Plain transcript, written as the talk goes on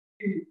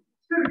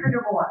Student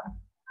number one.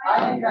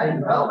 I intend to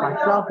develop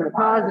myself in a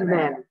positive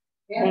manner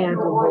and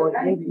to avoid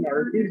anything that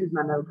reduces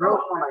my mental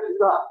growth for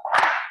myself.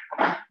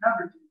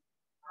 Number two.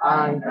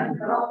 I intend to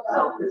develop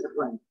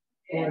self-discipline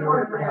in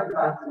order to have the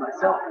best of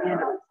myself and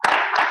others.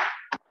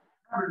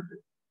 Number two.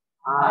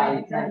 I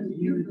intend to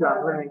use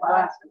our learning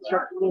class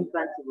constructively and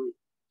offensively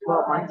to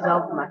help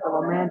myself and my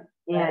fellow man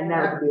and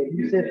never to be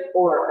abusive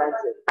or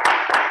offensive.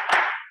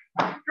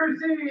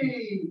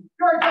 Chrissy,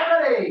 George,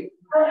 ready.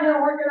 We're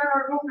here working on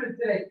our movement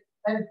today.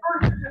 And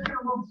first, we're just going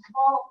to move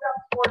small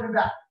steps forward and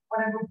back.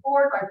 When I move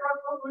forward, my front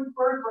foot moves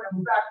first. When I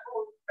move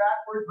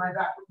backwards, my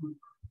back foot moves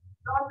first.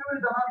 So I'm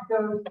doing is I'm on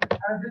toes.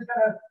 I'm just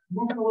kind of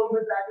moving a little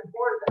bit back and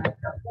forth. And I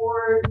step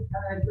forward, and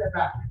then I step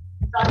back.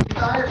 Side to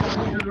side, I'm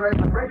moving to the right.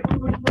 My right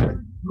foot moves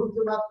first. Move to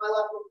the left, my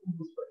left foot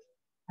moves first.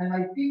 And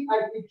my feet,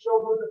 I keep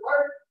shoulder width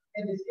apart,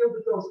 and the heel to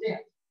toe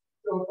stance.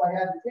 So if I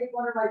had to take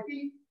one of my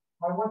feet,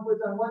 my one foot's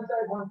on one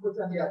side, one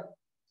foot's on the other.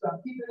 So I'm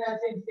keeping that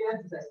same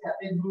stance as I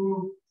step in,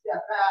 move,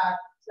 step back,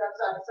 step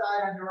side to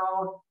side on your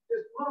own.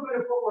 Just a little bit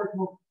of footwork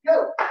move. Go.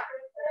 30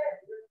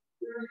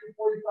 to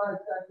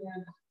 45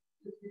 seconds.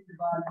 Just keep your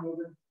body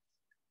moving.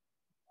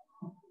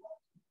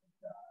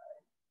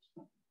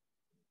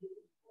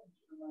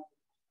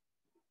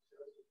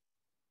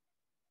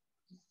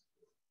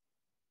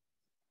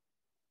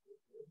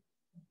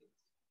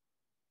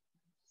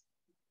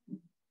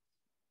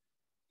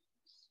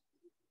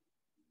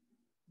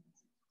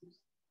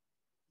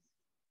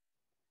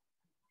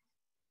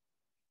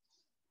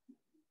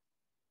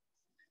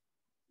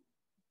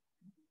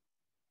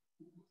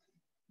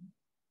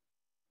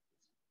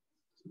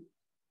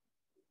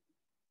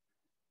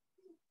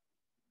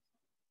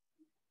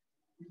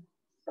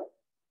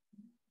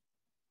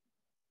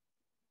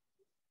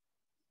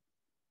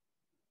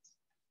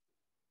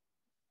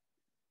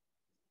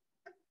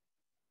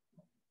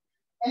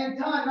 And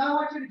time, now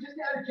I want you to just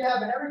add a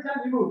jab, and every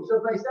time you move.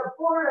 So if I step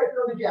forward, I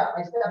throw the jab.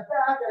 I step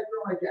back, I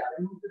throw my jab.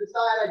 I move to the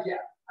side, I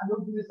jab. I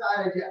move to the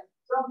side, I jab.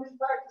 So I'm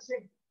just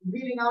practicing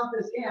beating out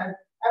this hand.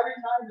 Every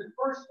time the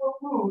first foot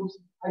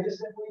moves, I just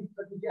simply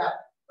put the jab.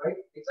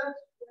 Right? Make sense?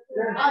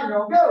 I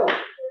know. Go.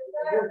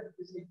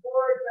 Just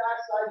forward,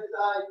 back, side to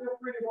side. Feel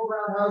free to move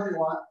around however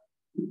you want.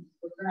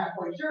 If you're not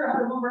quite sure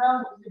how to move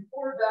around, just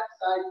forward, back,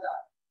 side to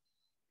side.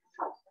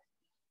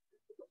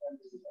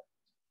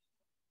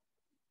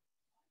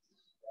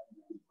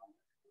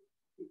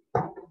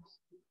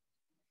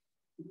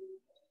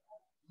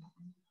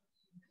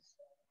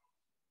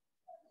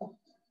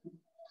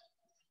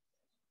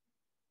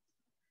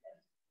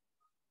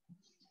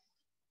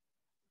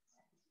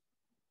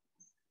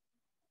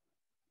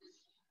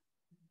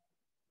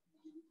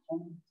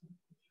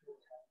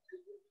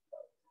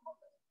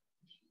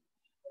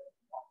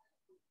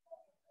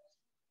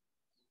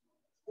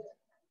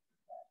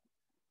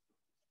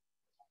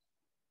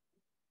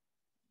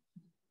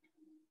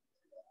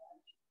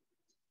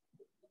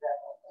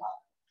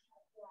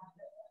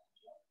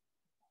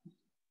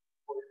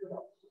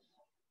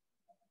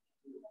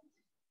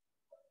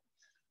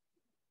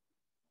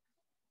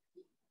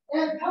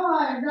 And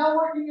time, now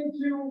working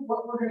into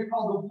what we're going to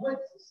call the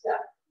blitz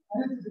step.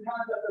 And this is a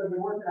concept that I've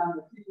been working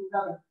on with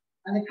C7.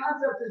 And the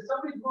concept is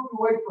somebody's moving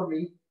away from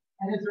me.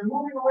 And as they're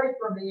moving away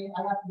from me,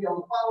 I have to be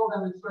able to follow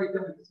them and strike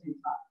them at the same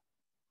time.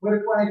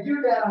 But if when I do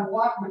that, I'm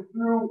walking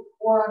through,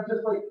 or I'm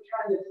just like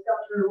trying to step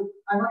through,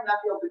 I might not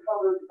be able to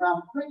cover the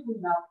ground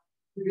quickly enough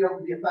to be able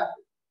to be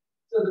effective.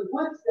 So the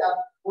blitz step,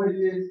 what it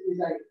is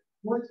I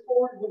blitz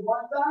forward with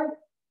one side,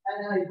 and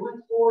then I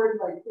blitz forward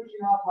by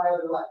pushing off my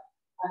other leg.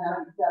 And then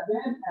I step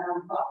in and I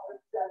follow. I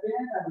step in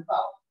and I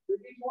follow. So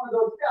each one of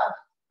those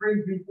steps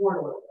brings me forward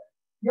a little bit.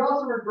 He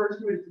also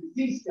refers to it as the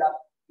Z step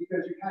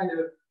because you kind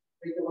of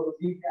make a little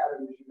Z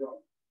pattern as you're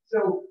going.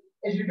 So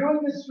as you're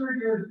doing this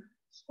through your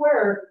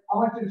square, I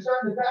want you to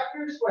start in the back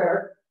of your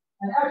square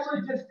and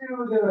actually just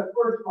do the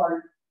first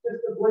part,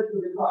 just the blitz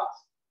with the cross.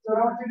 So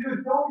what I want you to do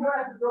is you don't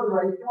have to throw the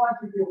right. If you want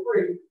to, feel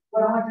free.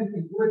 But I want you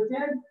to blitz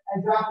in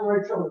and drop the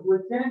right shoulder.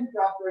 Blitz in,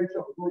 drop the right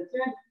shoulder. Blitz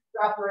in,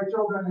 drop the right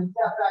shoulder, and then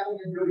step back in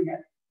and do it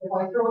again. If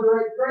I throw the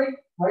right straight,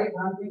 right,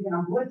 I'm thinking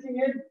I'm blitzing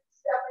in,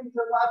 stepping to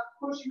the left,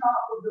 pushing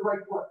off of the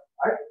right foot.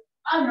 All right?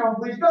 I know,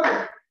 please go. Push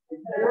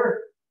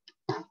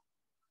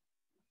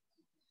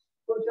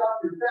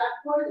off your back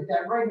foot. Is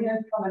that right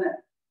hand coming in?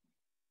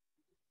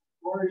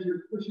 Or is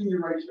you're pushing your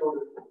right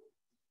shoulder forward?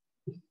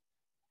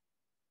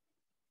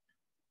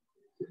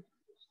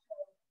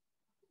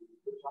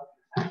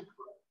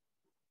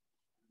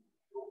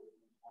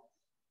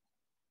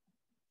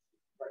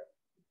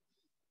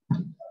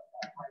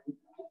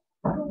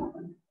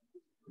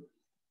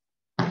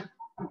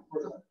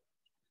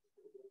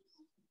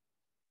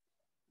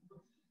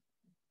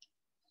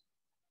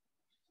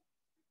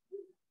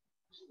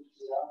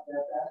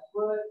 That back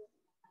foot.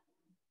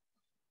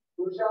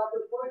 Push out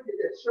the foot, get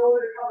that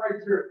shoulder to come right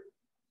through.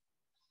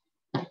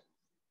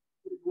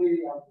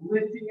 Typically, I'm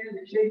lifting in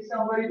to shake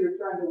somebody.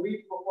 They're trying to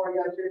leap before I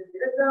got a chance to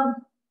hit them.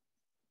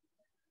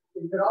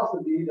 It could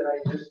also be that I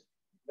just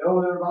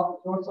know they're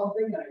about to throw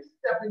something and I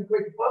step in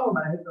quick, boom,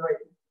 and I hit the right.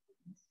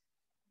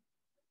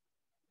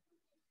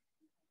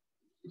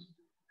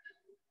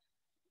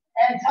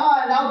 And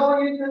time, now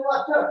going into the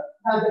left hook.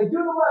 Now as I do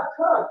the left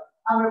hook,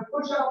 I'm going to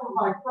push up with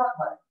my front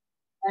leg.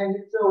 And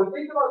so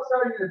think about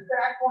starting in the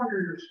back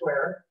corner of your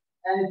square.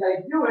 And as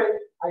I do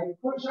it, I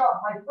push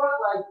off my front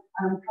leg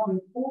and I'm coming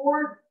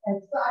forward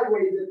and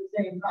sideways at the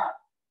same time.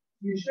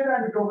 You should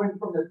end up going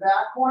from the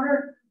back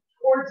corner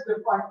towards the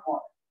front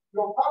corner.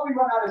 You'll probably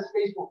run out of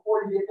space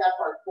before you get that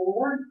far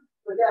forward,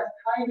 but that's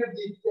kind of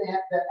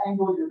the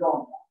angle you're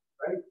going at,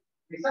 right?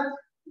 Make sense?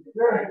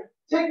 Good.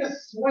 Take a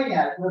swing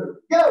at it,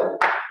 literally. Go!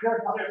 Take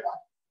a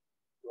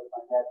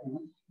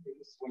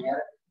swing at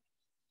it.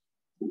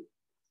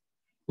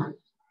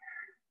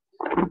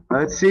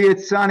 Let's see it,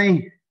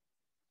 Sonny.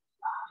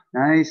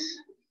 Nice.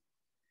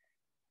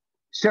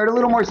 Start a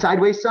little more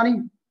sideways,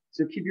 Sonny.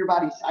 So keep your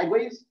body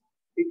sideways,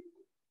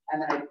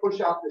 and then I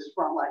push off this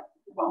front leg,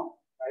 boom,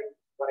 right?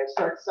 But I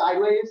start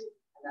sideways,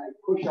 and then I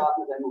push off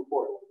as I move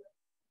forward a little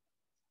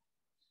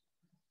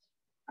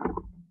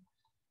bit.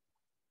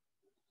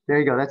 There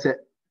you go. That's it.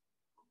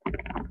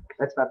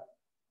 That's better.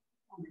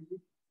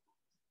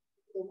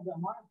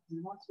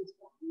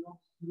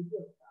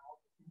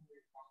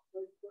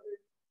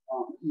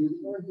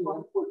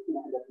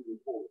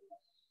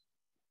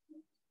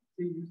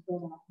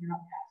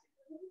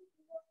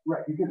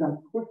 Right, because I'm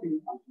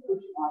pushing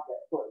off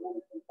that foot and then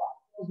it's in front.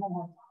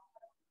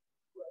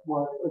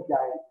 Well, it's a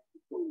guy,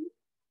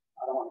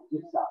 I don't want to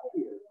just stop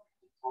here.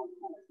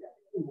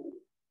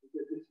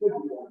 Because this could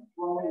be a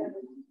throw in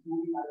and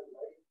moving out of the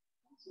way.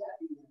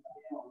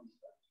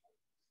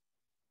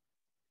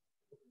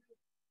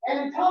 And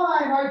in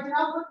time, I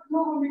cannot put the two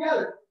of them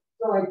together.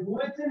 So I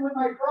blitz in with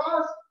my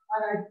cross,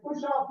 and I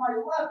push off my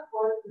left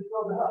foot to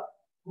throw the hook.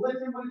 Blitz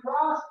in with the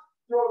cross,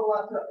 throw the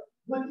left hook.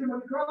 Blitz in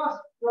with the cross,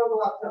 throw the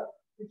left hook.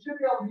 You should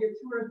be able to get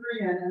 2 or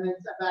 3 in, and then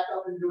step back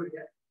up and do it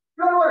again.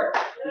 Good work.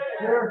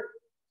 Here.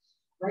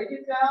 Break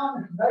it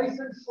down nice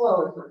and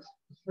slow at first.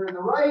 Turn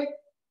the right,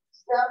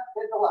 step,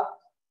 hit the left.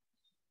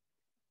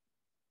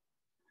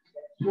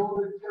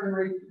 Shoulder, turn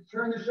right,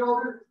 turn the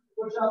shoulder,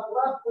 push off the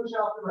left, push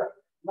off the right.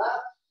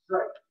 Left,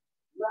 right.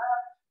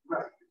 Left,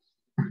 right.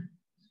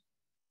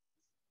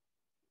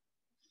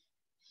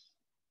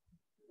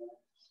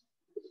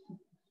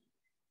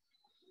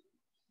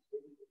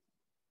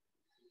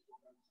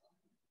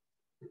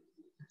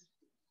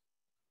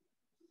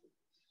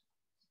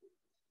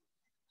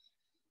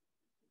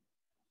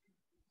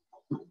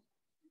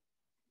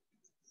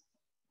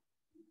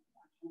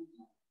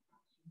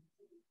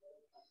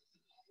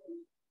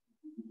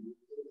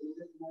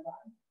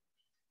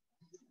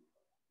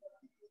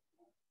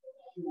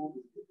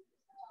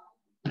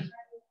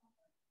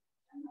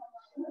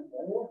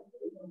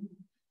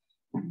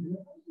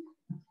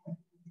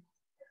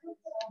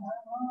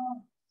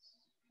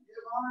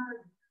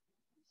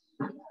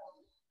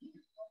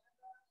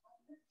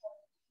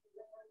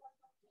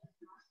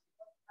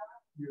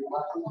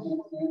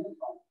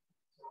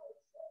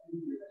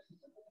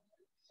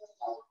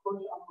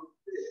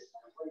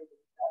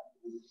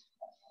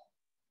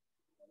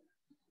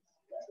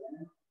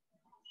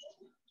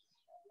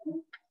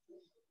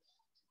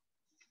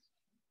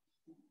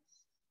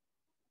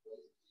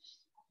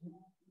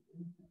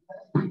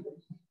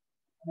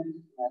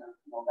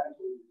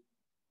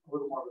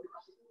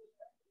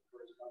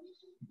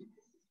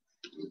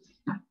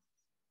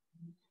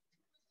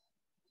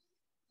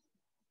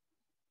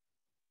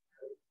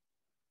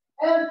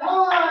 And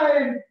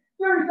time!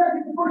 30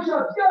 seconds to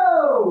push-ups,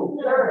 go!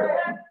 Sure.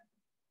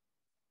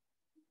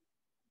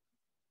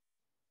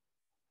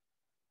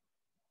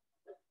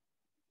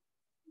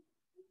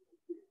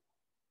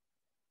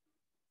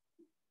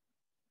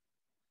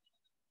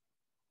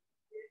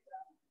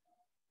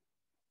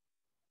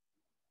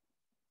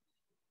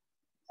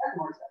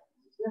 More seconds.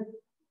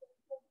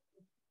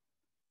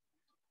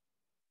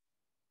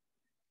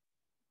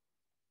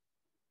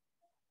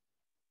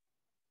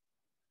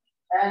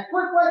 And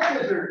quick leg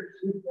scissors.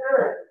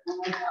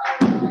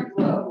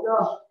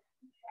 Go.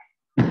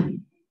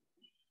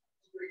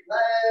 Straight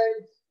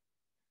legs.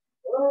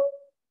 Up.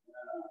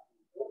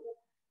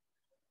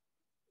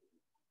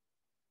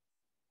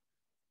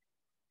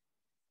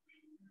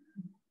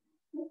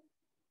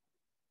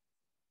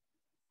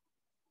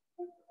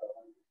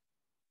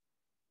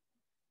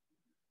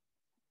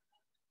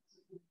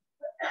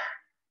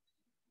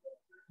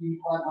 Keep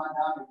on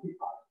down and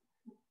keep on.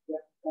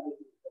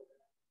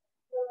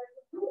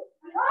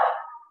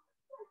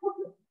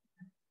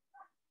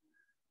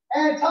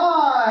 And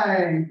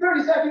time!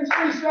 30 seconds,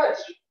 free stretch.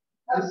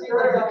 Have a seat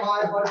legs up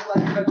high,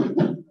 butterfly stretch. Feel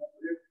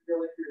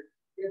like your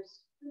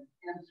hips and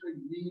hamstring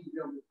knees to be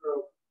able to throw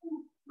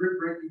rib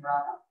breaking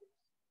roundhouse.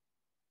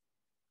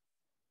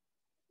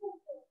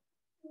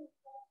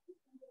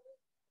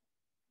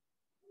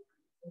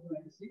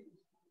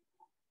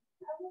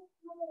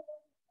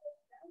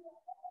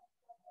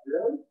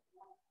 Really?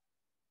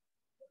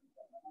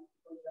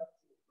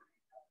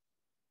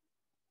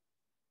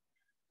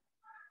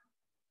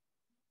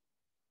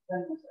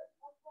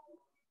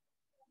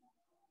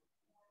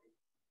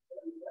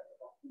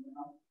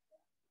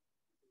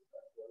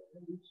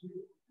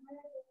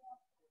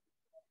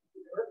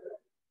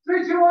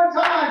 3, 2, 1,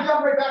 time.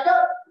 Jump right back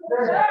up.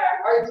 There.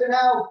 All right, so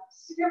now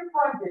skip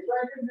front kick.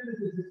 What I can do this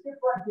is a skip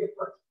front kick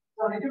first.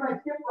 So when I do my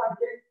skip front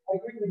kick,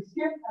 I quickly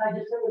skip and I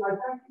just hit with my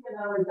front kick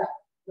and then right back.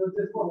 So it's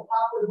this little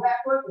pop with the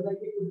back foot as I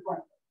kick with the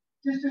front kick.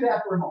 Just do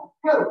that for a moment.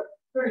 Go.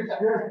 30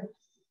 seconds.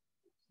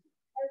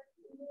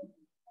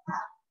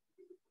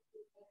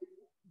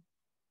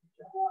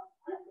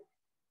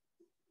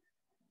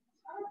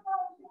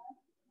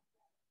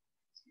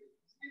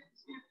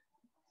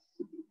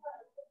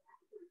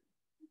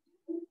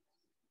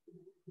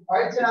 All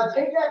right, so now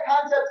take that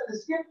concept of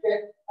the skip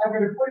kick, I'm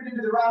going to put it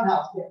into the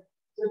roundhouse kick.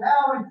 So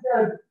now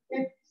instead of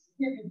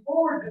skipping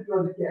forward to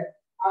throw the kick,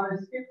 I'm going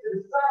to skip to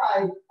the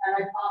side and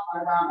I pop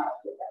my roundhouse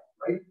kick out,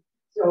 right?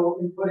 So,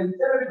 but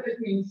instead of it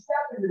just being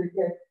step into the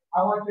kick,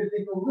 I want you to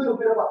take a little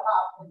bit of a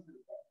hop into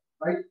the kick,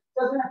 right? It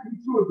doesn't have to be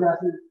too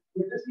aggressive,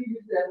 but just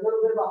use that little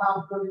bit of a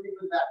hop throw the kick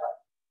to the back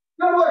leg.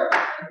 Good work.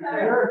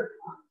 Okay.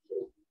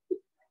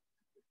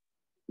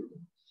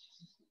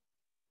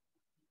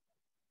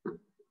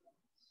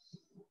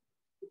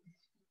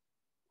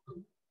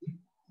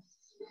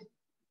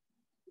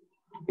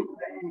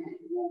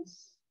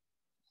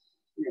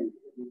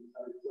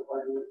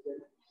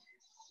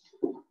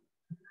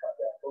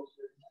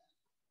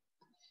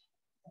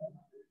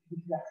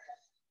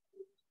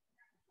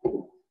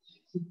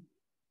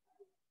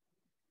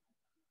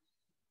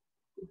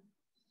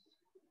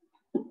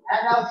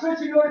 And now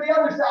switching over to the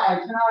other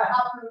side. So now I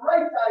hop to the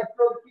right side,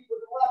 throw the kick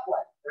with the left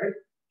leg, right?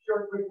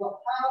 Short quick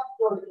left hop,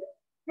 throw the kick.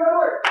 Good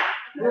work.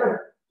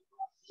 Good.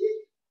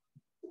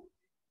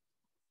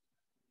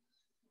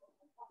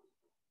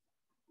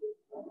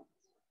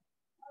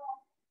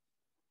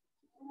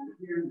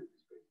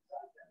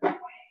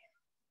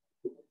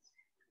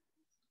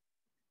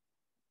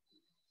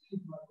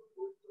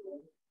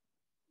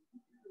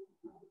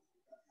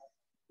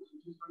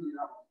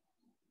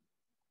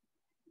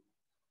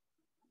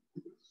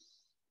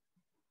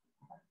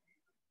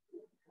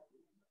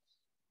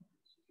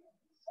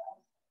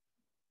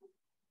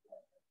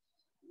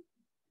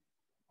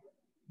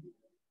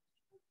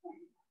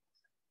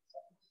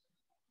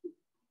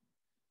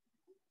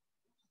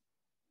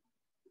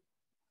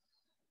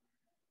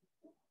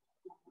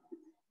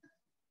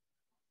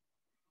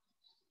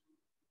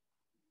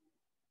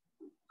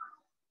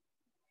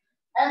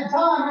 And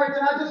time, right,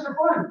 so not just for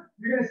fun.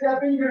 You're going to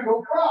step in, you're going to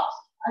go cross.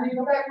 And then you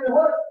come back with a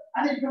hook.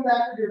 And then you come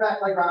back with your back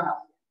leg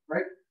roundhouse,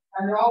 right?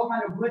 And they're all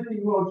kind of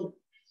lifting motion.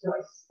 So I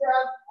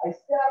step, and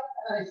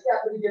then I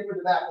step it again with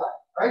the back leg,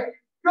 right?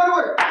 Good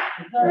work.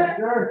 Okay,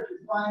 good.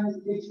 Find this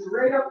takes you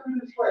right up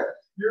through the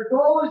square. Your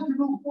goal is to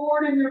move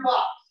forward in your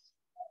box.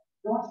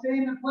 Don't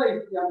stay in the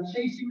place. I'm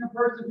chasing the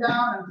person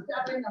down. I'm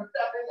stepping.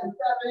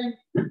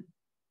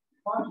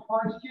 Punch,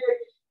 punch, kick.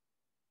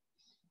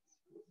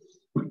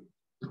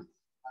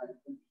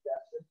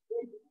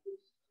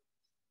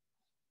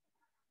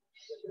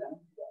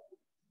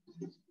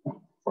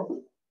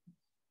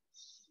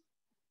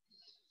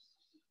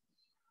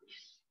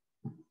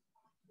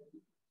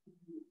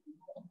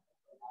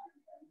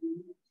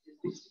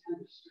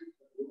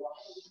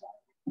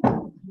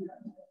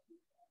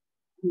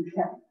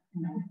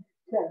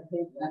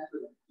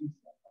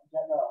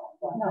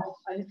 No,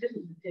 I just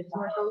didn't. It's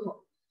my shoulder.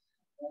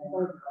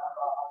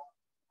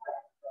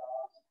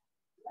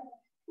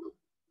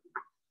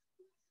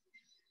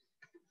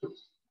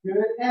 Good.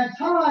 And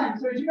time.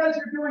 So as you guys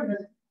are doing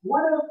this,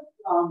 one of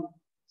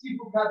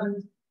Sifu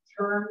Kevin's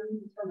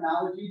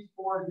terminologies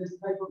for this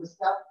type of a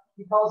step,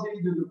 he calls it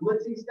either the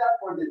blitzing step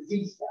or the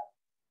Z step.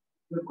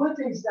 The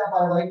blitzing step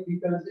I like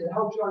because it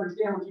helps you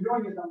understand what you're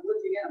doing is I'm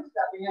blitzing in, I'm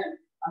stepping in.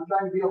 I'm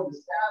trying to be able to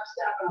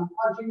step, and I'm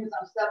punching as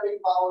I'm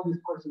stepping, following this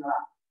person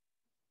around.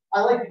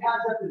 I like the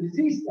concept of the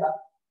Z step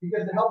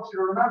because it helps you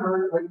to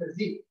remember like the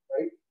Z,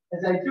 right?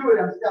 As I do it,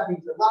 I'm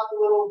stepping to the left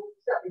a little,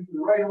 stepping to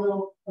the right a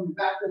little, coming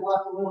back to the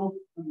left a little,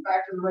 coming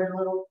back to the right a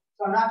little.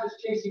 So I'm not just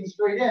chasing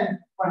straight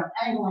in, but I'm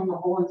angling the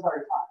whole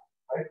entire time,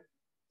 right?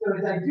 So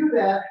as I do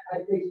that,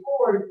 I face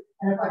forward,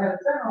 and if I have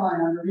a center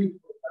line underneath,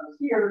 if I was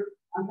here,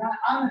 I'm kind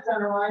of on the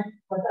center line,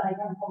 but then I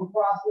kind of come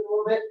across it a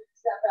little bit,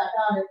 step back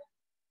on it.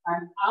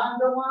 I'm on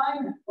the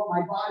line, but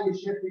my body is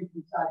shifting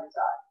from side to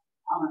side.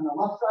 I'm on the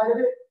left side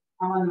of it,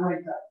 I'm on the right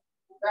side.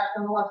 Back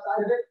on the left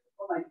side of it,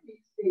 but my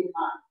feet stay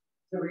on.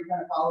 So we kind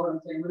of follow what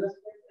I'm saying with this,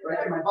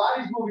 right? So my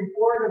body's moving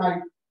forward, and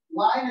my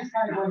line is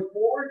kind of going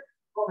forward,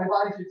 but my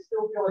body should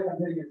still feel like I'm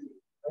hitting a Z,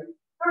 right?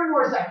 30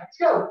 more seconds,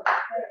 go.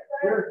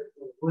 Here,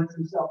 blitz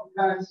some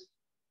self-defense.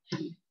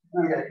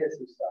 Now I gotta hit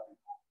some stuff.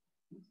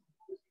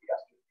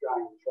 Just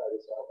trying to try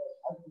this out.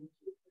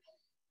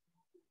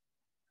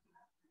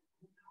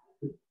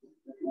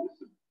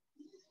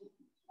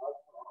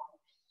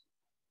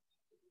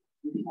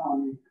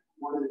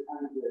 What are the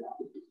times that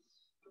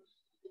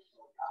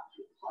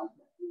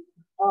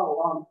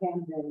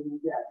Camden.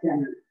 Yeah,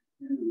 Camden.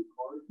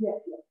 Yeah.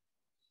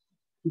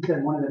 He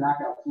said one of the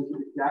knockouts was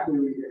exactly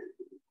what he did.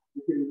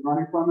 He was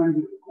running from him,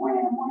 he was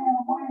wham,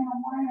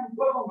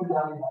 boom,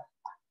 down.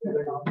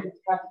 They're going to get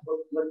textbook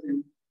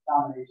blitzing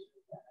domination.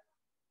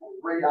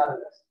 Right out of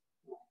this.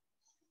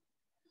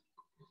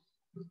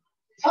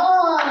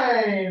 Time!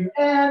 Time.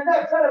 And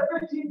next set of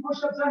 15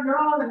 push-ups on your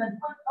own, and then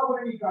flip elbow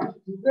to knee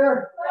crunches.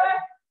 There.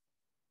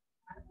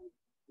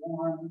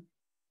 One.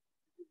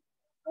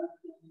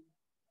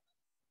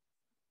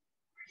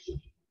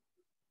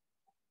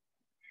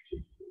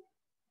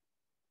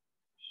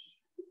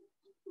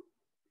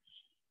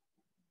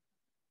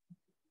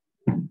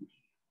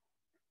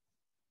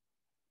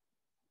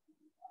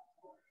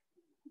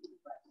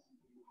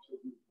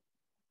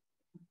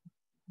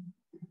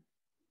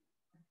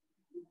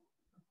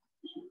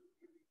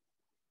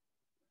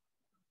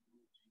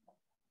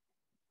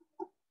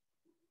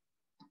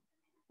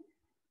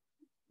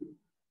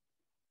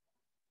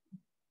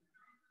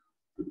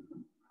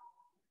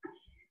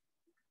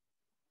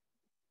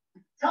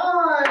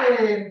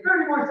 Time.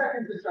 30 more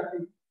seconds to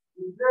stretching.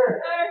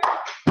 There.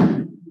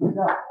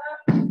 Go.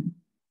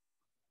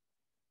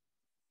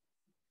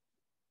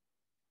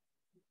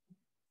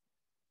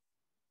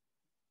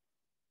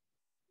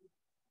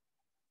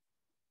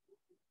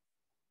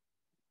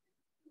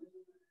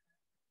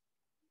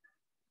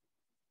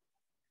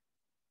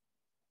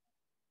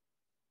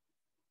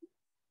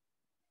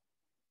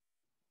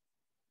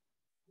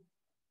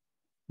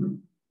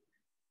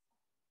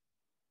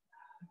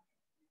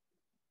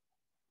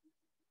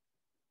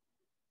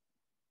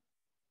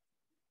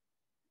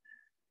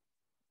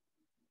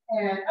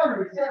 And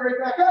everybody stand right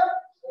back up.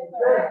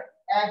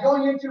 And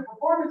going into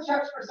performance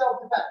checks for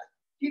self-defense.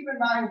 Keep in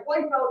mind,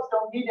 white belts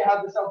don't need to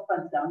have the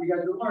self-defense down. You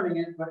guys are learning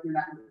it, but you're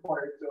not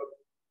required. So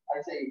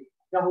I say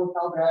double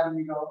pelvic grab and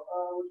you go,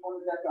 oh, which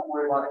one is that? Don't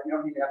worry about it. You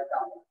don't need to have it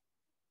down there.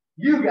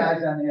 You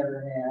guys, on the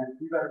other hand,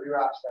 you better be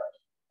rock stars.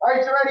 All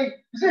right, so ready?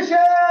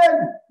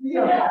 Position!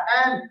 Yeah.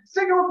 And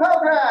single pelvic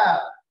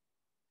grab.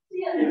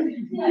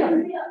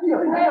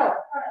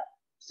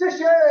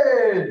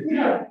 Position!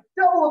 Yeah.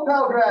 Double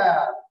pelvic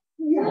grab.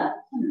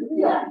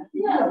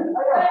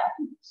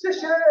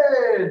 Position!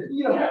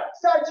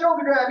 Side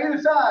shoulder grab,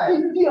 either side.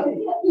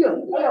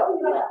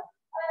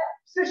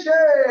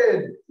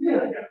 Position!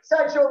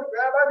 Side shoulder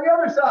grab on the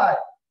other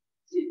side.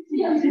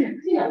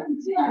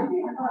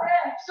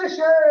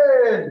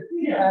 Position!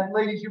 And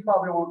ladies, you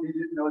probably won't need to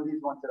know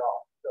these ones at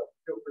all. So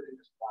feel free to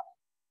just watch.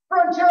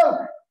 Front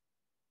choke!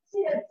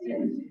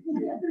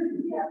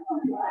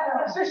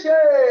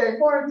 Position!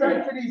 More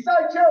intensity.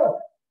 Side choke!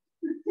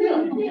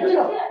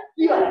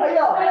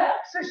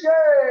 Position!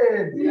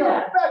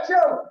 Back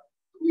choke!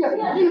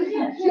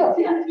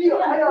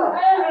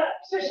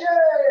 Position!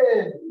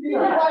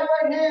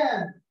 Right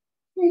hand!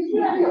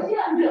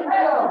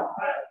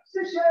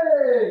 Position!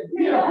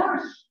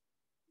 Push!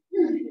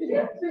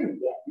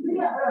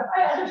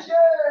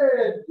 Position!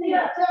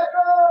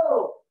 Tackle!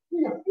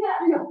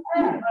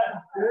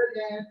 Good,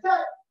 and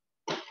tap!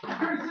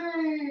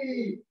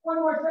 Crazy! One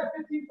more set,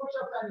 15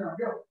 push-ups on your own.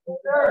 Go.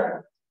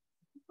 Third.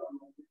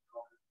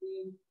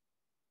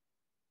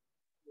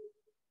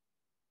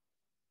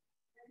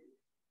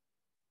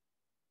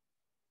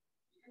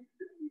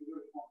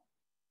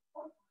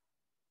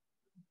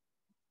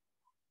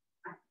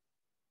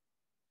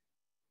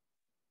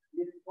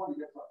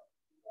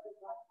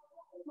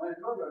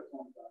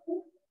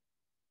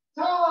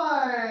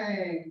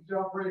 Time!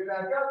 Jump right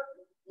back up.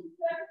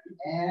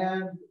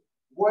 And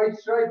white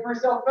stripe for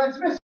self-defense,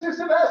 Mr.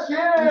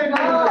 Sebastian!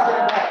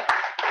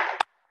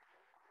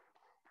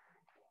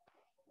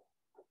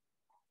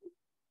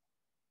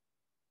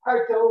 All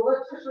right, so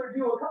let's just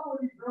review a couple of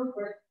these real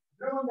quick,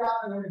 drill them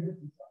down, and then we hit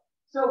some stuff.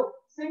 So,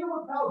 single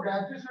lapel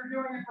grab, just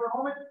reviewing it for a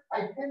moment.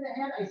 I pin the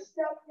hand, I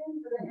step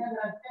into the hand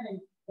that I'm pinning,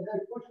 and then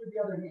I push with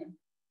the other hand.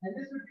 And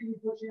this would be me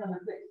pushing on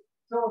the face.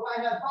 So if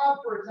I have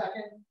Bob for a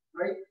second,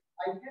 right,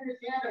 I pin his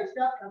hand, I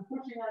step, and I'm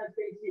pushing on his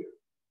face here.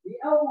 The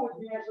elbow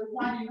would be actually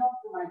winding up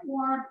to my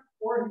forearm,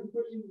 or he's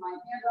pushing my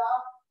hand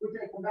off, which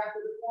I come back to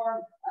the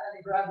forearm, and then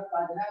I grab it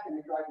by the neck, and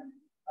I drive it in,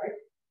 right?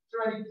 So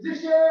ready,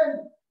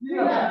 position.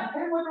 Yeah.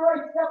 Hit with the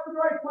right, step with the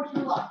right, push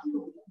with the left.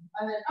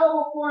 And then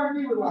elbow, forearm,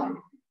 knee with left.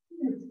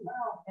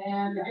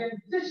 And again,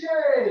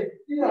 position.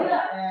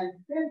 And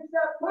pin,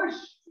 step, push.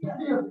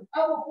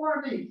 Elbow,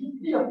 forearm, knee.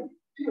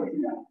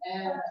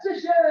 And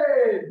position.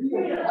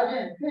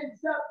 Again, pin,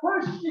 step,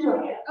 push.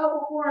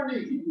 Elbow, forearm,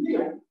 knee.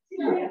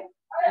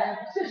 And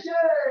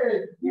position.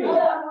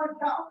 One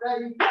count.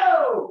 Ready, go.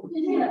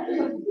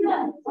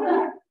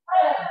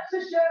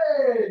 Position.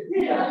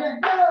 Again,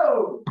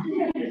 go.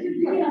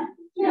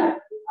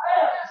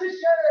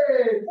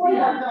 Position. One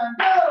more time,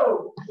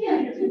 go.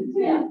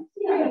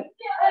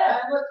 And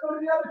let's go to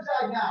the other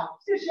side now.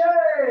 Position.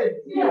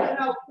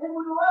 Now pin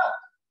with the left.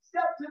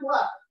 Step to the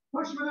left.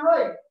 Push with the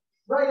right.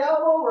 Right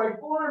elbow, right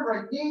forearm,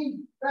 right knee.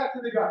 Back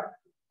to the guard.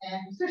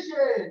 And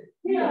position.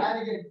 And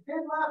again,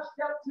 pin left,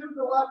 step to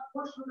the left,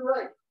 push with the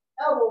right.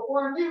 Elbow,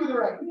 forearm, knee with the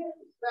right.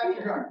 Back to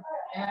the guard.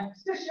 And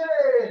position.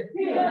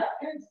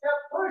 Pin, step,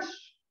 push.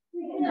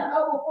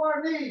 Elbow,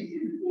 forearm, knee.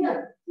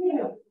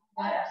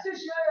 And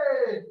position.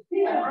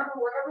 And remember,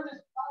 wherever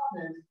this palm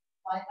is,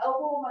 my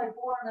elbow, my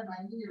forearm, and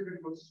my knee are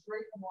going to go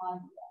straight in line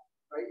with that.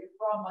 Right?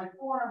 From my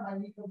forearm, my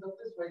knee comes up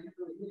this way. You're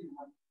really hitting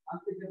one. I'm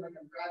thinking like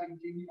I'm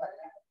grabbing Jamie by the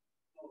neck.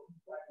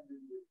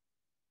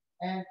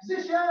 And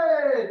position.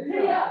 Position.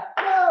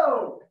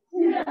 Go.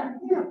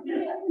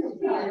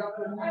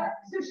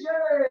 Position.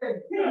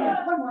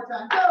 One more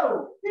time.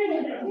 Go.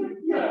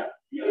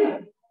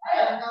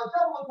 And now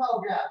double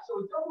lapel grab. So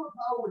double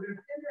lapel, we're going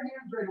to pin your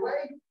hands right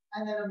away,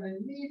 and then I'm going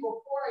to knee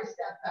before I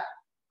step back,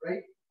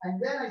 right?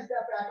 And then I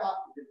step back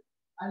off of it.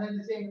 And then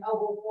the same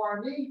elbow,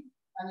 forearm, knee,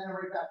 and then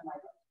right back to my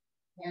right.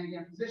 Hand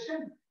again,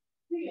 position.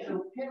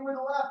 So pin with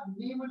the left,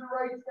 knee with the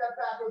right, step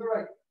back with the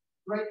right.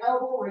 Right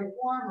elbow, right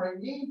forearm,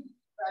 right knee,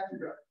 back to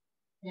the right.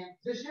 Hand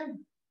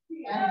position.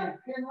 And then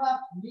pin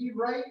left, knee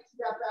right,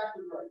 step back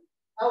with the right.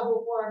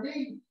 Elbow, forearm,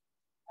 knee,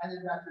 and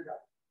then back to the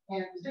right.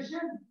 Hand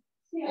position.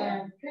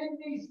 And pin,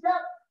 knee,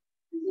 step.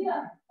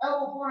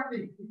 Elbow, forearm,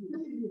 knee.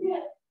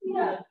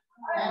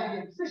 And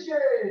again,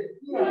 position.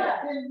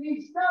 Pin, knee,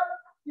 step.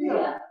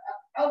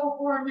 Elbow,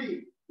 forearm,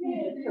 knee.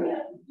 And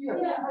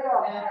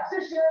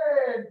position.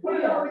 Put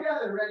it all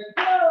together. Ready?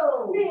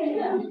 Go.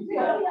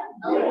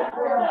 Elbow,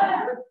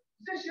 forearm,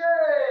 position.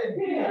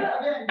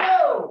 Again,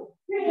 go.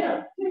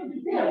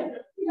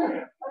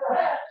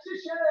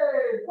 Position.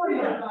 One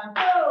more time.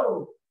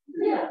 Go.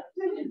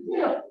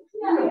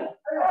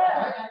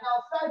 And now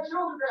side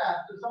shoulder grab.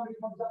 So somebody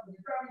comes up and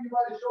you're grabbing you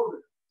by the shoulder.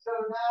 So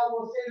now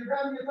we'll say they're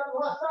grabbing you from the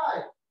left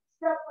side.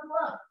 Step with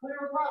left, clear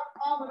with left,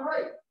 palm with the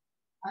right.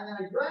 And then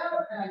I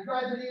grab and I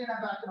drive the knee and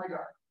I'm back to my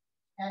guard.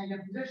 And in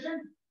position.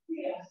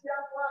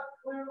 Step left,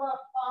 clear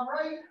left, palm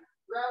right.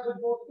 Grab with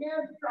both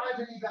hands, drive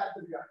the knee back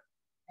to the guard.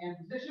 And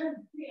position.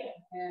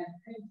 And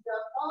pin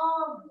step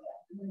palm.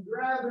 And then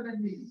grab and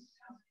then knee.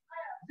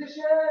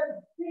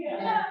 Position.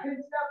 And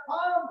pin step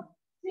palm.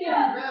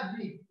 Grab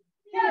knee.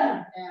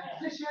 And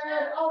position,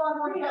 all on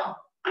one count.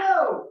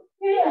 Go.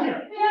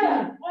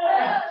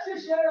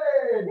 Position.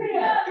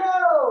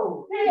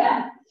 Go.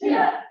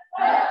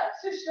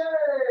 Position.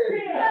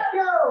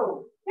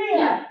 Go.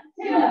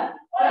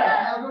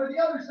 Now go to the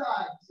other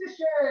side.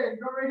 Position.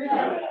 Go right in.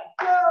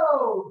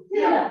 Go.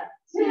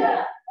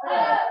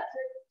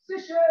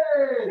 Position.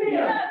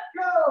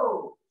 Go.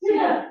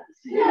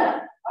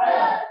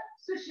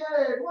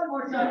 Position. One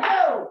more time.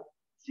 Go.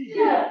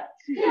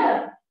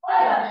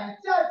 And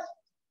set.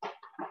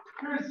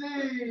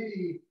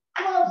 Courtesy.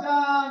 Gloves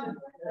on.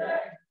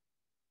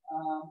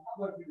 How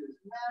about we do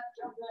this? Matt,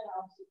 jump in,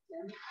 opposite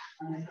Tim,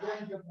 and then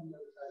Glenn jump on the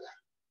other side.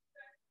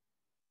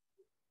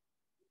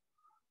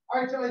 All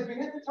right, so as we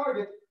hit the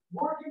target,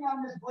 working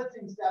on this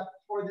blitzing step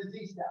for the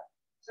Z step.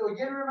 So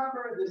again,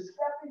 remember the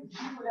stepping Z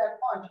with that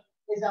punch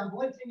is I'm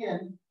blitzing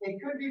in. It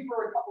could be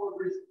for a couple of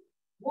reasons.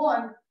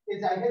 One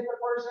is I hit the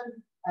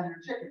person and they're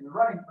chicken, they're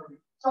running from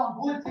me. So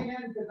I'm blitzing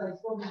in because I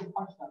still need to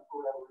punch them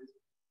for whatever reason.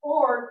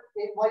 Or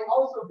it might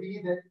also be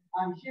that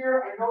I'm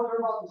here, I know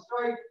they're about to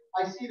strike,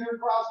 I see their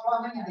cross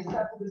coming, and I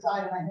step to the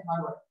side and I hit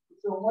my right.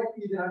 So it might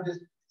be that I'm just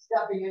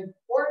stepping in,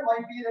 or it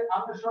might be that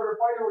I'm the shorter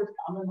fighter, which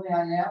commonly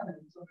I am, and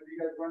some of you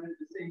guys run into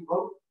the same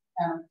boat,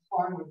 and I'm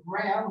sparring with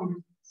Graham, who's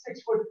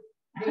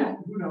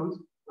 6'8", who knows,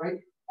 right?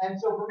 And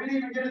so for me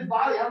to even get his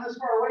body, I'm this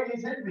far away,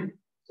 he's hitting me.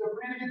 So for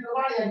me to get to the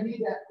body, I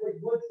need that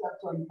quick blitz step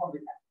so I can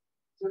probably catch.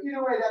 So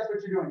either way, that's what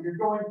you're doing. You're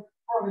going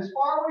from as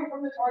far away from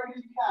the target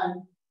as you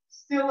can,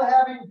 still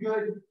having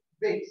good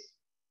base.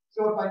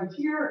 So if I'm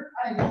here,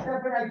 I can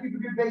step in, I keep a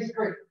good base,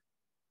 great.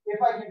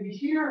 If I can be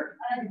here,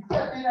 I can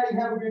step in, I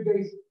have a good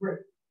base,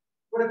 great.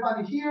 But if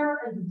I'm here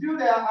and to do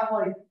that, I'm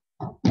like,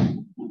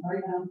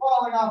 right, and I'm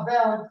falling off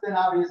balance, then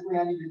obviously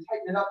I need to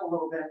tighten it up a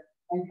little bit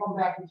and come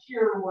back to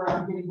here where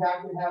I'm getting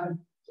back to having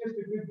just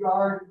a good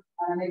guard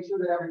and make sure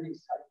that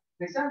everything's tight.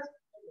 Make sense?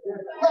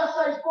 Left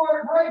side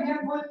forward, right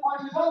hand blitz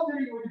punches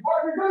alternating with your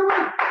partner. Go to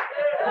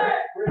right.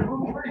 We're going to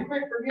move pretty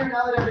quick from here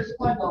now that I've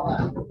explained all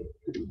that.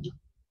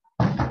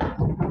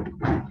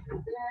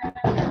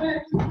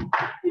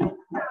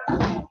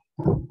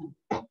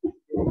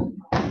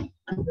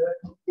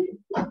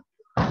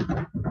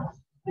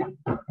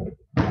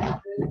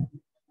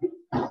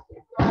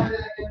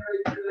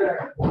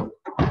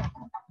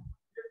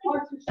 Your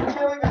punches are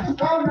feeling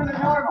stronger than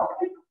normal.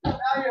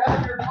 Now you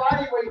have your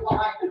body weight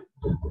behind it.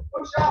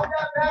 Push off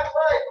that back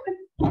leg.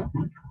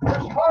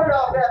 Push hard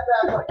off that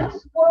back leg.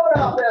 Explode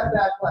off that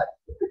back leg.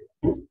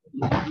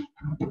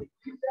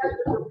 Use that to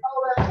propel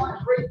that punch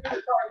right through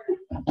the target.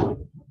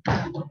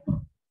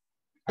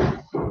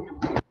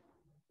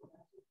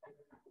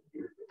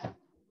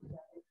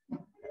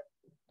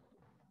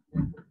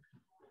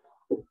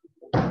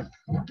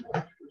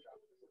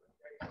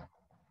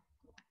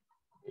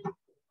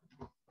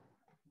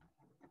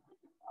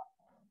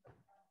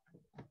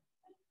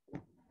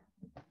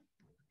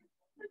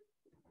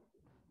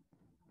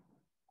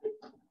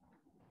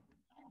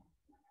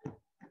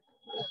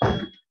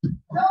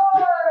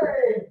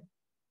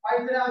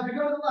 Right, so now as we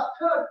go to the left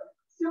hook,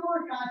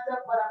 similar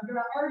concept, but I'm going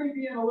to already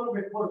be in a little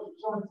bit closer.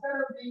 So instead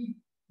of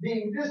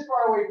being this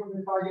far away from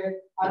the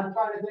target, I'm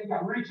trying to think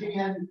I'm reaching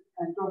in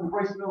and throwing the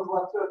Bryce Mills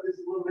left hook. This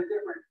is a little bit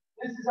different.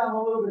 This is I'm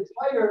a little bit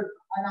tighter,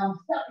 and I'm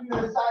stepping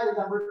to the side as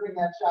I'm ripping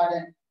that shot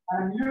in. And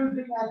I'm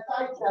using that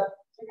side step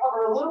to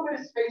cover a little bit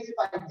of space if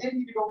I did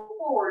need to go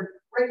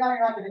forward. Right now,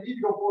 you're not going to need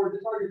to go forward.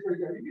 The target's right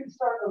there. You can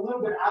start a little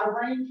bit out of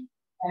range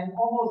and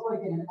almost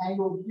like in an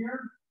angle here.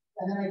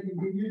 And then I can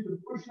use the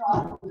push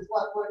off this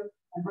left foot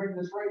and bring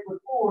this right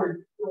foot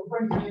forward. So it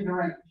brings me into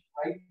range,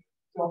 right?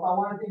 So if I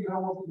want to think of it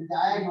almost like a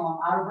diagonal,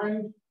 I'm out of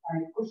range.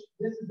 I push,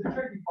 this is the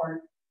tricky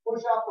part.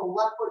 Push off the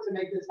left foot to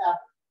make this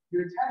happen.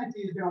 Your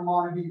tendency is going to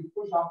want to be to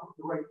push off of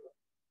the right foot.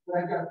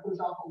 But I've got to push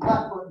off the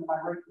left foot and my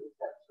right foot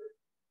steps through.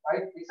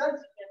 Right? Make sense?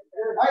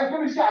 All right,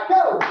 give it a shot.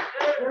 Go!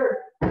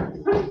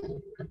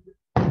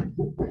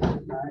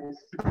 Nice.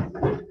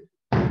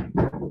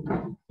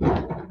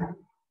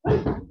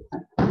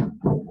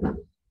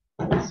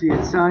 Let's see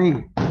it,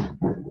 Sonny.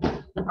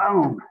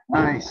 Oh,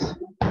 nice.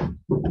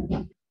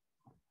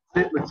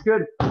 It looks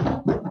good.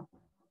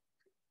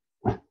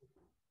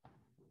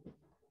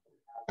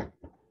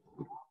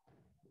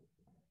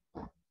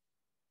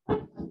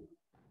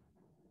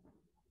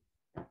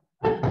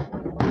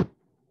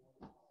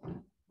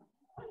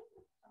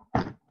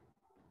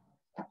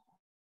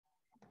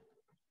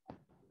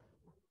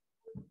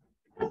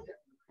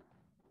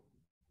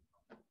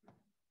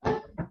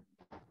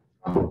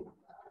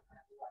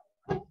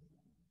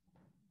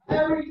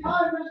 Every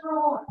time, Mr.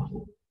 Owen,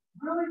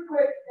 really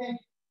quick, think,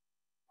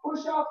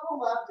 push off the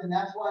left, and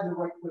that's why the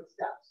right foot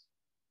steps.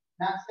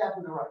 Not step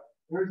with the right.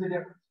 There's a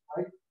difference,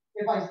 right?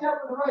 If I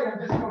step with the right, I'm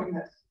just doing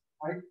this,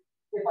 right?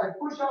 If I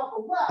push off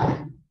the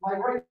left, my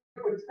right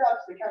foot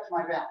steps to catch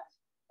my balance,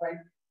 right?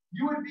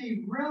 You would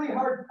be really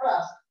hard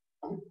pressed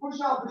to push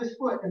off of this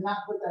foot and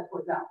not put that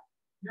foot down.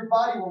 Your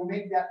body will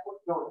make that foot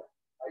go there,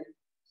 right?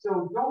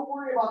 So don't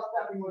worry about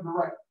stepping with the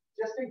right.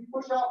 Just think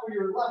push off with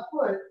your left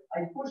foot.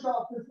 I push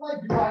off this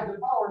leg to drive the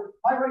power.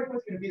 My right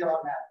foot's going to be there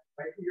automatic,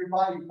 right? So your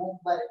body won't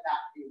let it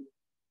not be.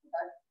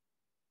 Okay?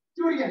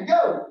 Do it again.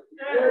 Go.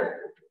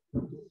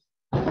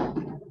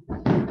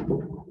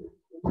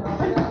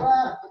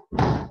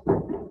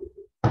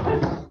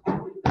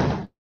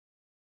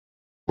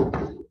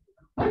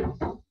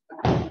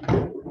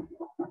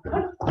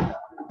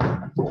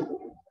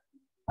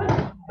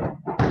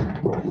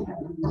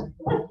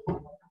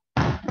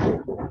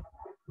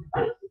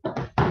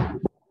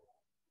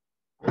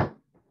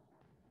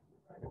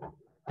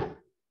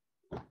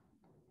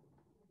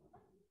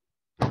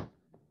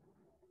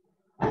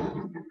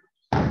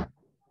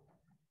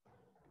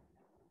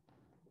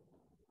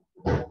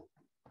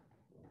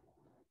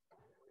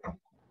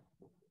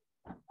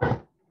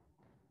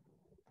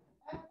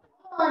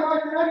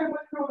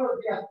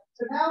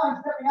 So now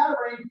I'm stepping out of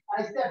range,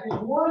 I step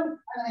in one, and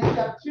then I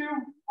step two,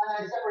 and then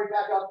I step right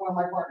back up where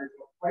my partner's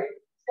going, right?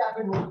 Step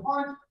in with a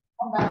punch,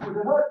 come back with a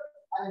hook,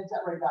 and then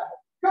step right back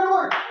up. Good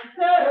work!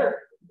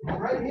 There.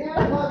 Right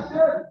hand, left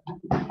turn.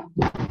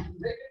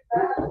 Take it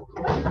fast,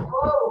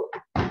 slow.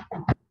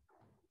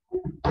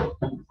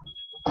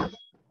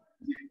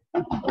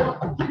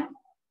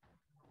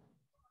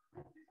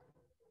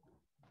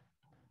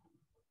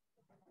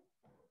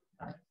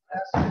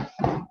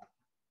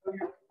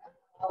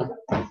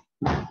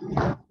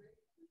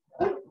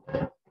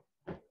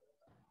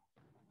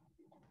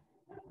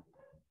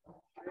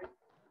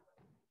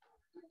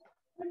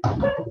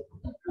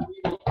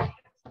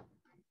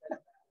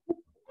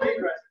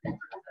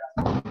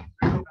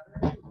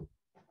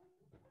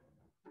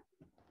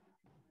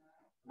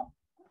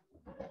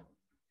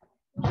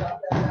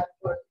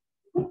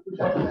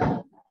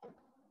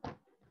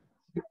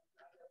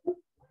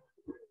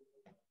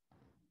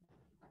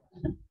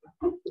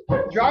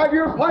 Drive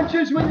your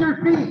punches with your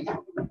feet.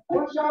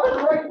 Push out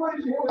the right foot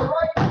as you hit the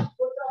right.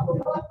 Push out the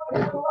left foot as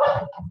you hit the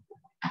left.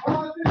 Come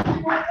on,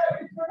 15 more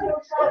seconds. Turn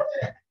those shots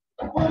in.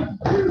 1,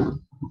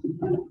 2.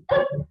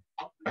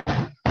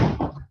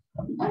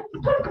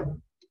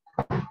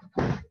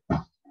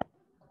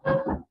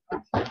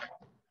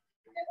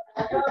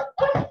 Back up.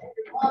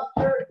 Your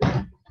posture.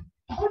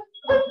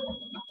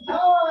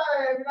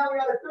 Now we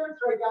got a third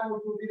strike down,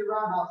 which will be the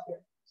roundhouse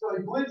kick. So I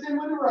blitz in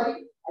with the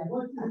right, I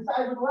blitz to the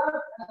side with the left,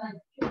 and then I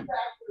kick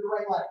back to the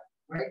right leg,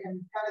 right?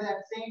 And kind of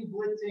that same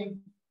blitzing,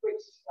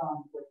 quick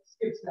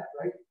skip step,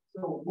 right?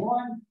 So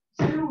 1,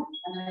 2,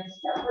 and then I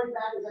step right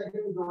back as I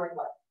do with the right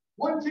leg.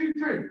 1, 2,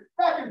 3,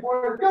 back and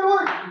forth. Good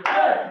work.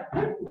 Yeah.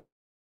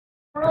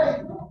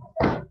 Right.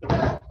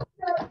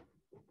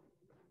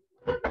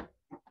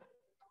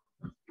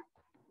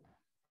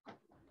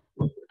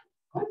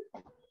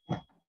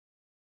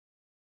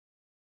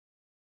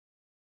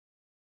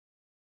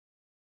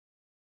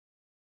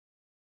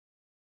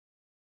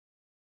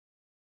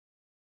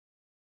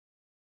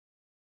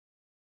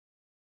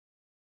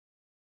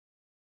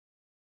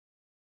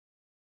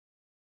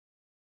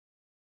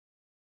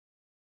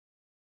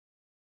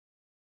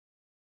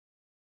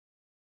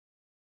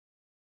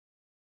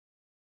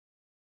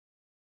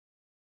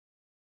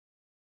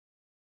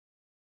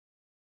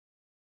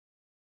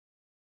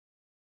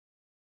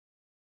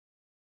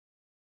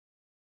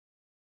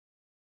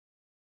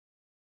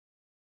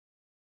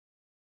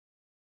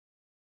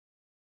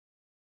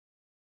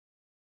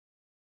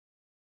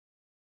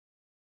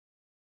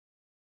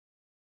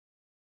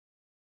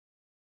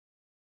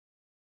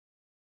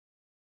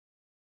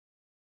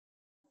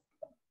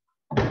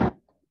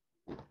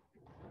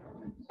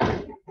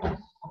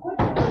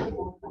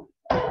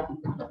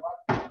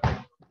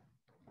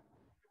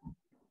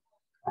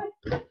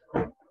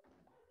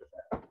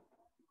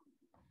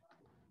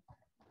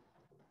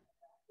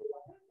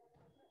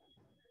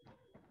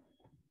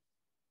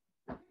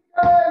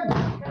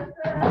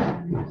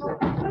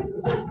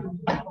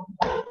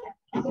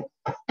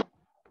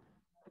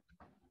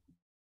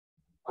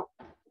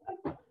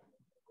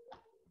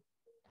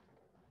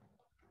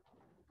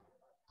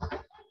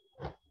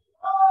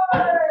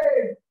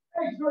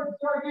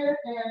 target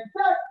and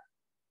set.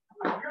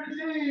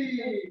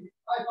 Unity.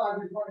 High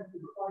five is running to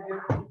the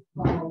target.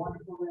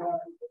 Wonderful.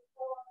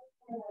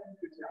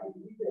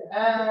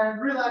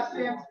 And relax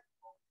stance.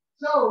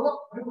 So, what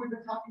have we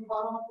been talking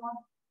about on the front?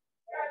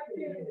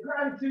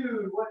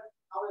 Gratitude. What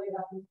holiday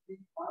happens to be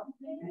fun?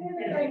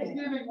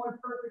 Thanksgiving. What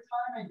perfect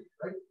timing,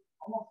 right?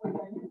 Almost like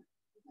I knew.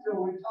 So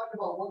we talked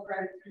about what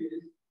gratitude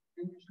is,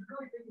 and you should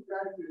really think of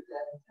gratitude as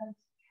that intense,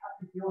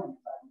 happy feeling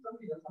inside. When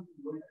somebody does something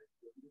really nice,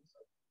 it's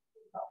like,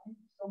 oh, thank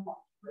you so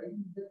much, right?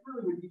 That's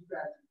really what deep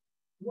gratitude.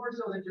 More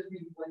so than just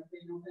being like,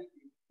 thank you.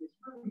 It's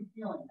really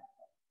feeling that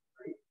way,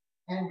 right?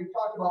 And we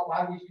talked about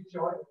why we should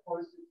show it. Of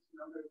course, it's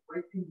the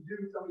great thing to do.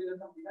 Somebody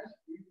does something nice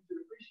for you, you should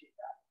appreciate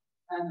that.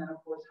 And then, of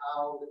course,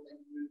 how the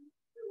thank you,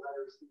 the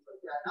letters, things like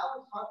that. Now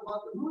let's talk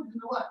about the who's and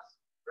the what's,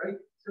 right?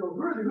 So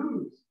who are the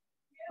who's?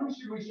 Who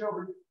should we show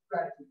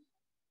gratitude?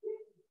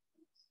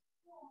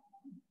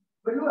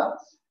 But who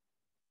else?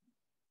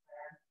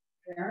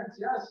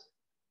 Parents, yes.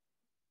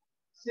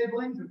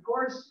 Siblings, of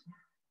course.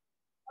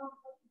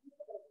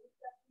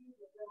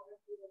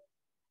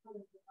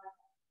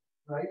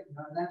 Right?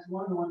 And that's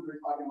one of the ones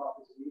we're talking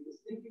about this week, is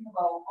thinking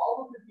about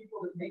all of the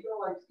people that make our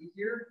lives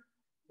easier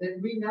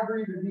that we never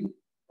even meet,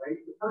 right?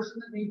 The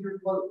person that made your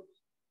clothes,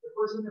 the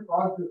person that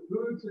brought the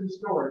food to the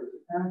store,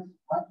 the parents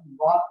went and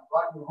brought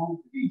you home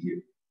to feed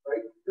you,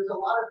 right? There's a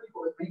lot of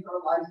people that make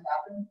our lives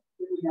happen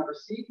that we never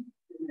see,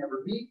 that we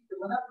never meet, that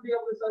we'll never be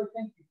able to say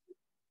thank you to.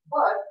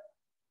 But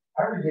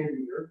every day of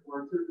the year,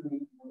 or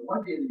certainly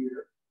one day of the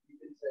year, you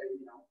can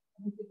say,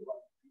 let me think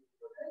about it.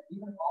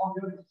 Even if all I'm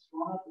doing is just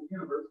throwing out the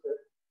universe, that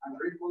I'm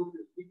grateful to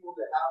the people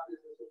that have this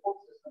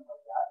support system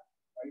like that,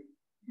 right?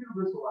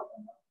 Universal let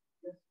them know.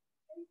 Yes.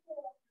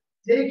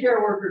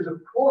 Daycare workers, of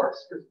course,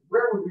 because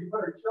where would we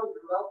put our children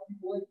without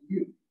people like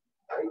you,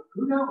 right?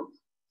 Who knows?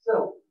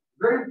 So,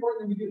 very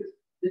important that we do this.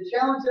 The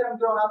challenge that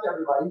I'm throwing out to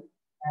everybody,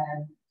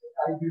 and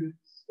I do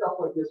stuff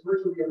like this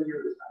virtually every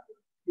year this time,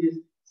 is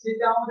sit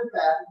down with a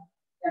pad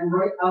and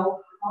write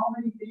out how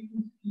many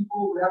things,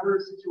 people, whatever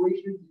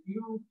situations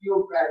you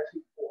feel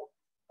gratitude for,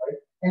 right?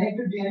 And it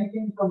could be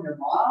anything from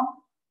your mom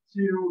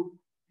to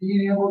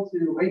being able to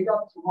wake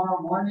up tomorrow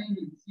morning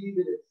and see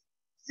that it's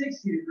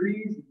 60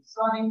 degrees and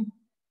sunny.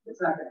 It's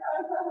not going to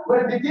happen.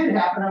 But if it did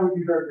happen, I would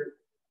be very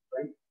grateful,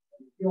 right?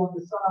 Feeling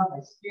the sun on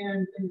my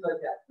skin, things like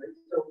that, right?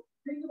 So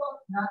think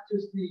about not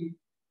just the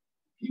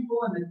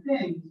people and the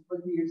things,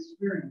 but the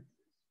experiences,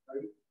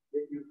 right?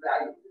 That you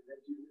value,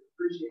 that you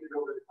appreciated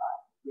over the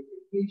time. Your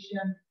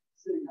vacation,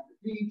 sitting on the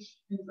beach,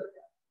 things like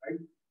that, right?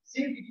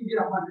 See if you can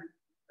get 100.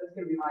 That's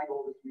going to be my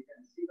goal this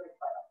weekend. See if I can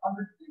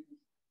find 100 things.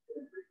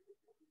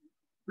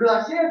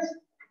 Relax hands.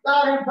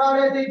 Loud and proud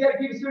as a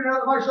dedicated student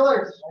of the martial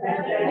arts. I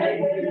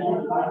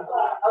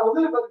will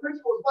live by the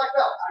principles of black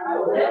belt.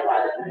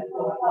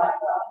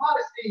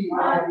 Modesty,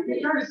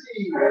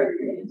 courtesy,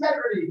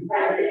 integrity,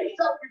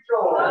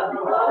 self-control,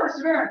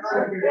 perseverance,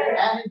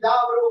 and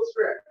indomitable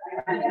spirit.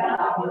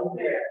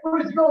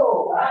 What is the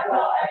goal?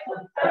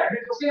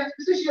 Neutral stance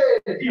position.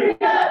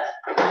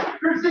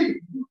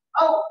 Courtesy.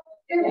 Out.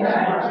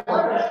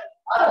 Inhale.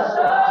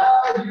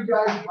 You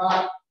guys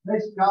rock.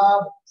 Nice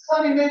job.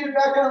 Sonny made it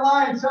back on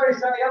line. Sorry,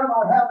 Sonny, I don't know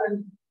what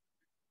happened.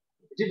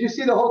 Did you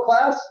see the whole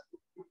class?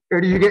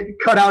 Or did you get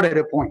cut out at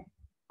a point?